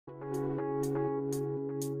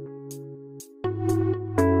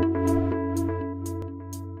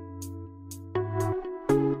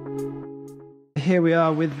here we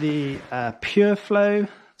are with the Purflo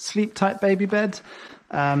sleep type baby bed.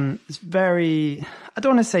 It's very, I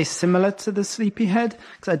don't want to say similar to the Sleepyhead,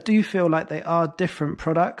 because I do feel like they are different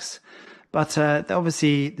products, but they're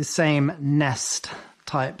obviously the same nest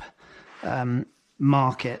type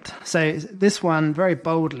market. So this one very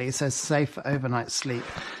boldly says safe for overnight sleep,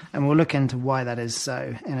 and we'll look into why that is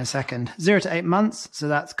so in a second. 0 to 8 months, so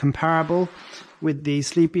that's comparable with the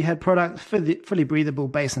Sleepyhead product. Fully breathable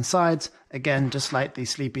base and sides, again just like the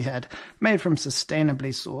Sleepyhead, made from sustainably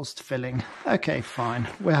sourced filling. Okay, fine,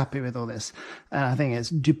 we're happy with all this. I think it's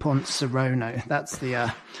DuPont Serono, that's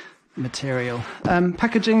the material.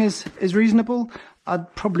 Packaging is reasonable.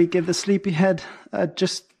 I'd probably give the Sleepyhead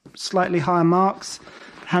just slightly higher marks.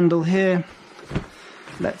 Handle here.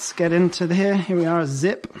 Let's get into here. Here we are, a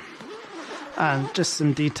zip, and just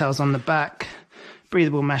some details on the back.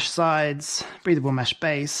 Breathable mesh sides, breathable mesh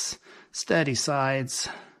base, sturdy sides,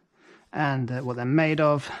 and what they're made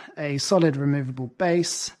of. A solid removable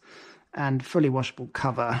base and fully washable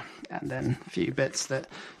cover, and then a few bits that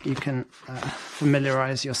you can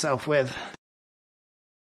familiarize yourself with.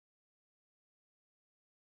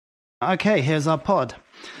 Okay, here's our pod.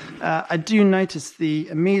 I do notice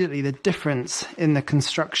immediately the difference in the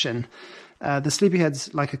construction. The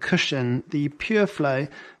Sleepyhead's like a cushion. The Purflo,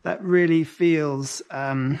 that really feels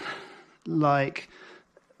like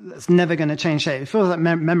it's never going to change shape. It feels like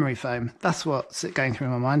memory foam. That's what's going through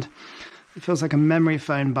my mind. It feels like a memory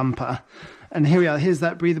foam bumper. And here we are. Here's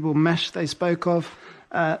that breathable mesh they spoke of.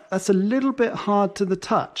 That's a little bit hard to the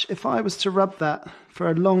touch. If I was to rub that for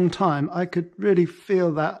a long time, I could really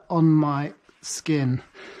feel that on my skin.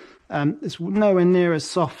 It's nowhere near as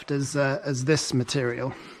soft as this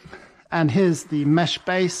material. And here's the mesh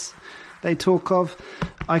base they talk of.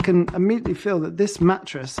 I can immediately feel that this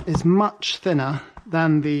mattress is much thinner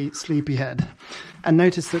than the Sleepyhead. And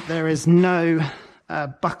notice that there is no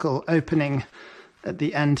buckle opening at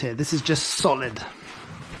the end here. This is just solid.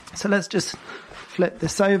 So let's just flip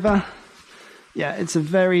this over. Yeah, it's a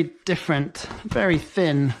very different, very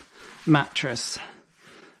thin mattress.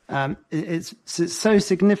 It's so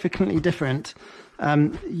significantly different.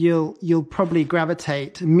 You'll probably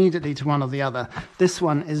gravitate immediately to one or the other. This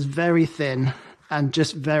one is very thin and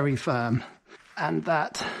just very firm. And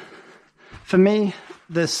that, for me,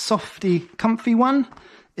 the softy, comfy one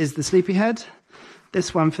is the Sleepyhead.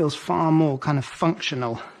 This one feels far more kind of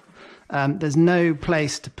functional. There's no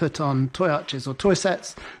place to put on toy arches or toy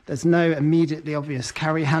sets. There's no immediately obvious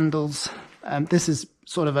carry handles. This is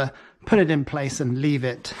sort of a put it in place and leave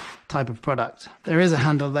it type of product. There is a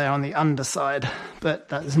handle there on the underside, but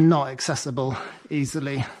that is not accessible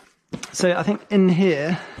easily. So I think in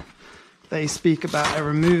here they speak about a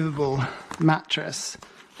removable mattress.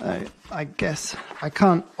 I guess I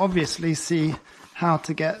can't obviously see how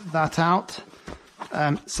to get that out.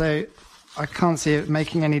 So I can't see it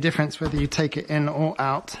making any difference whether you take it in or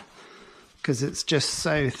out, because it's just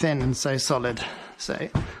so thin and so solid. So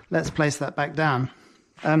let's place that back down.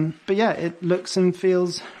 But yeah, it looks and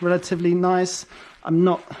feels relatively nice.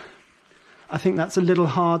 I think that's a little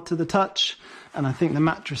hard to the touch, and I think the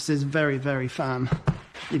mattress is very, very firm.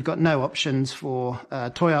 You've got no options for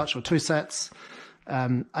toy arch or toy sets.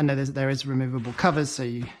 I know there is removable covers, so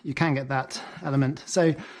you can get that element.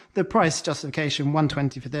 So the price justification,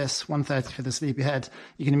 $120 for this, $130 for the Sleepyhead.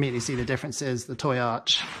 You can immediately see the differences: the toy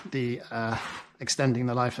arch, the extending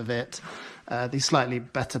the life of it, the slightly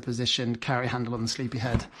better positioned carry handle on the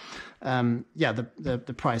Sleepyhead. Yeah,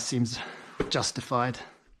 the price seems justified.